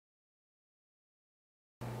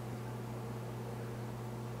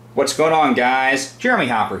What's going on, guys? Jeremy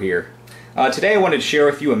Hopper here. Today I wanted to share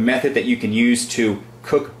with you a method that you can use to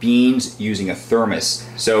cook beans using a thermos.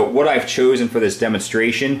 So what I've chosen for this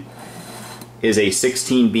demonstration is a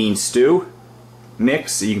 16 bean stew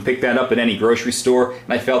mix. You can pick that up at any grocery store,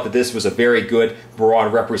 and I felt that this was a very good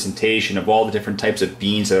broad representation of all the different types of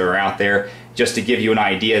beans that are out there, just to give you an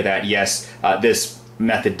idea that yes, this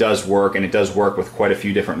method does work, and it does work with quite a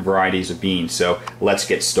few different varieties of beans. So let's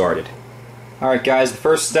get started. Alright guys, the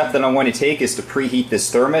first step that I'm going to take is to preheat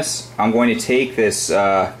this thermos. I'm going to take this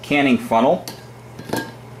canning funnel,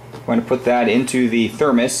 I'm going to put that into the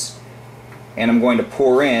thermos, and I'm going to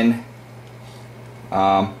pour in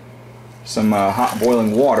some hot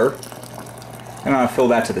boiling water, and I'm going to fill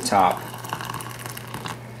that to the top.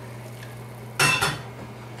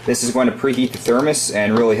 This is going to preheat the thermos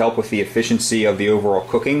and really help with the efficiency of the overall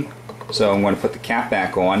cooking. So I'm going to put the cap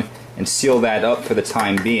back on and seal that up for the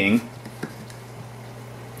time being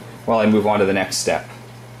while I move on to the next step.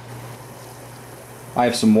 I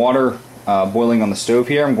have some water boiling on the stove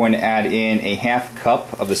here. I'm going to add in a half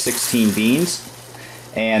cup of the 16 beans.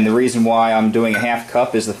 And the reason why I'm doing a half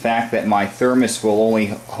cup is the fact that my thermos will only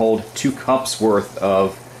hold 2 cups worth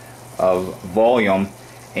of volume,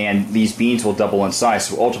 and these beans will double in size.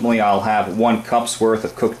 So ultimately I'll have 1 cup's worth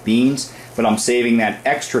of cooked beans, but I'm saving that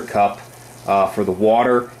extra cup for the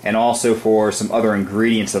water and also for some other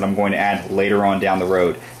ingredients that I'm going to add later on down the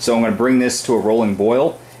road. So I'm going to bring this to a rolling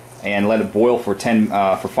boil and let it boil for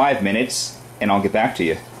 5 minutes, and I'll get back to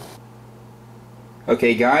you.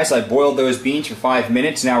 Okay guys, I boiled those beans for 5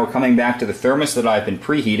 minutes. Now we're coming back to the thermos that I've been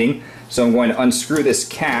preheating. So I'm going to unscrew this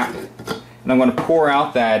cap, and I'm going to pour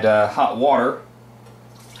out that hot water,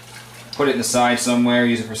 put it in the side somewhere,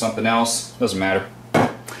 use it for something else, doesn't matter. I'm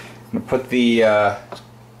going to put the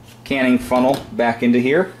canning funnel back into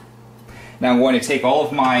here. Now I'm going to take all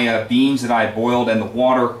of my beans that I boiled and the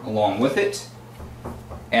water along with it,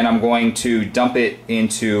 and I'm going to dump it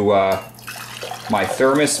into my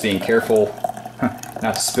thermos, being careful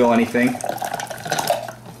not to spill anything.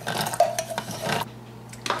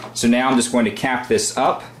 So now I'm just going to cap this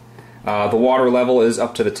up. The water level is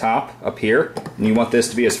up to the top up here, and you want this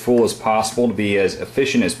to be as full as possible, to be as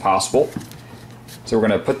efficient as possible. So we're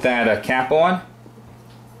going to put that cap on.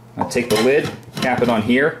 I'll take the lid, cap it on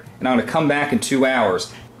here, and I'm going to come back in 2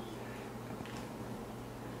 hours.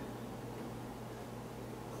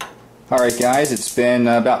 Alright guys, it's been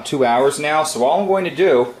about 2 hours now, so all I'm going to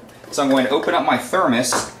do is I'm going to open up my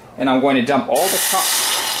thermos, and I'm going to dump all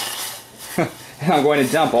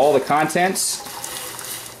the contents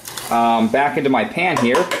back into my pan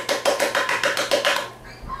here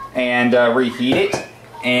and reheat it.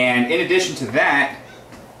 And in addition to that,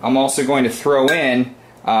 I'm also going to throw in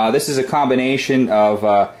this is a combination of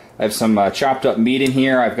I have some chopped up meat in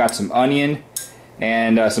here. I've got some onion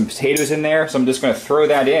and some potatoes in there, so I'm just going to throw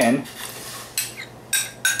that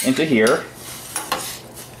into here.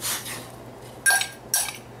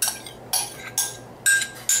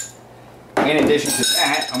 In addition to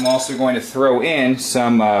that, I'm also going to throw in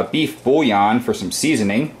some beef bouillon for some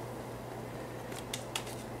seasoning.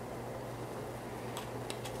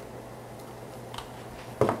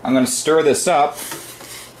 I'm going to stir this up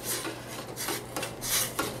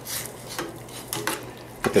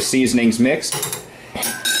with the seasonings mixed.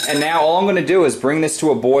 And now all I'm going to do is bring this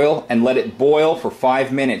to a boil and let it boil for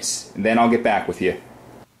 5 minutes, and then I'll get back with you.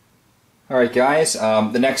 Alright guys,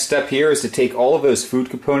 the next step here is to take all of those food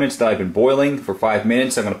components that I've been boiling for 5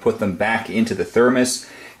 minutes. I'm going to put them back into the thermos.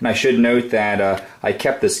 And I should note that I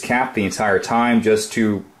kept this cap the entire time just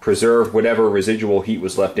to preserve whatever residual heat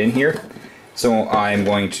was left in here. So I'm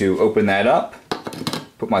going to open that up,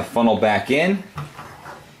 put my funnel back in,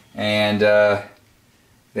 and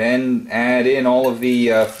then add in all of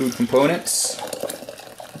the food components.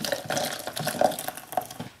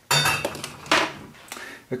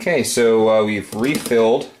 Okay, so we've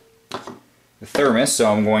refilled the thermos, so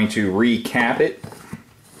I'm going to recap it.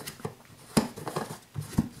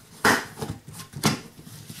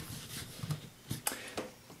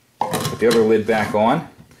 Put the other lid back on.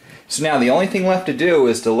 So now the only thing left to do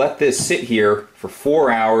is to let this sit here for 4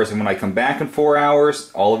 hours, and when I come back in 4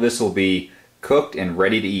 hours, all of this will be cooked and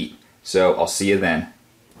ready to eat. So I'll see you then.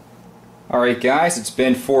 Alright guys, it's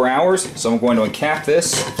been 4 hours, so I'm going to uncap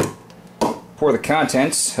this. Pour the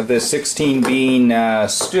contents of this 16 bean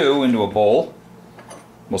stew into a bowl.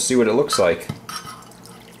 We'll see what it looks like.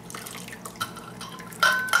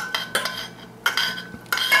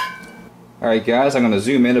 Alright guys, I'm going to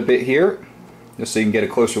zoom in a bit here just so you can get a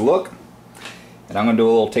closer look. And I'm going to do a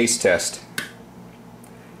little taste test.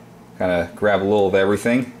 Kind of grab a little of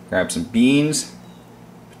everything. Grab some beans,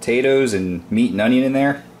 potatoes, and meat and onion in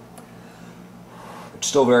there.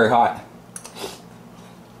 Still very hot.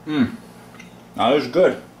 Now this is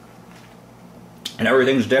good. And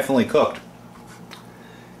everything's definitely cooked.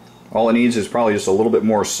 All it needs is probably just a little bit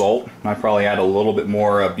more salt. I'd probably add a little bit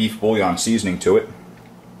more beef bouillon seasoning to it.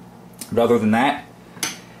 But other than that,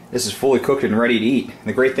 this is fully cooked and ready to eat. And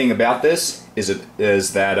the great thing about this is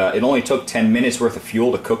that it only took 10 minutes worth of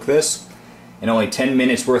fuel to cook this, and only 10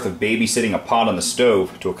 minutes worth of babysitting a pot on the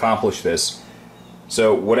stove to accomplish this.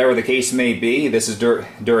 So whatever the case may be, this is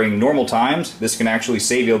during normal times. This can actually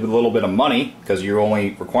save you a little bit of money because you're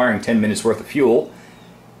only requiring 10 minutes worth of fuel.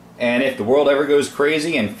 And if the world ever goes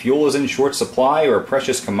crazy and fuel is in short supply or a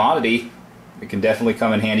precious commodity, it can definitely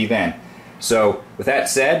come in handy then. So with that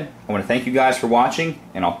said, I want to thank you guys for watching,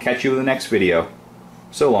 and I'll catch you in the next video.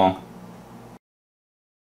 So long.